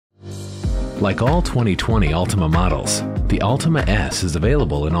Like all 2020 Altima models, the Altima S is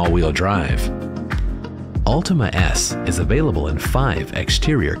available in all-wheel drive. Altima S is available in 5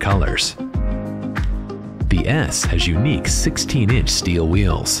 exterior colors. The S has unique 16-inch steel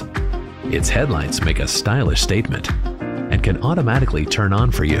wheels. Its headlights make a stylish statement and can automatically turn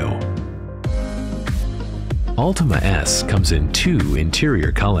on for you. Altima S comes in 2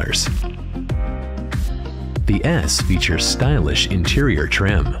 interior colors. The S features stylish interior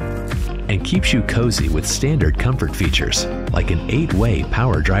trim and keeps you cozy with standard comfort features like an 8-way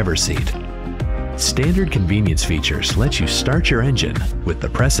power driver's seat. Standard convenience features let you start your engine with the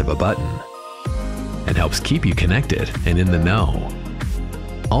press of a button and helps keep you connected and in the know.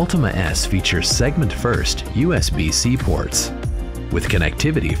 Altima S features segment-first USB-C ports with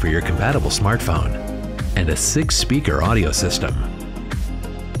connectivity for your compatible smartphone and a 6-speaker audio system.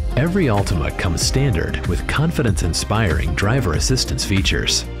 Every Altima comes standard with confidence-inspiring driver assistance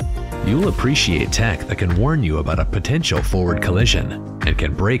features. You'll appreciate tech that can warn you about a potential forward collision and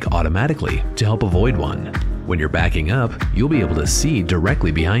can brake automatically to help avoid one. When you're backing up, you'll be able to see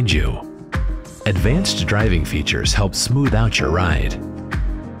directly behind you. Advanced driving features help smooth out your ride.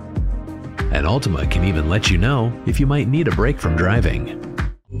 An Altima can even let you know if you might need a break from driving.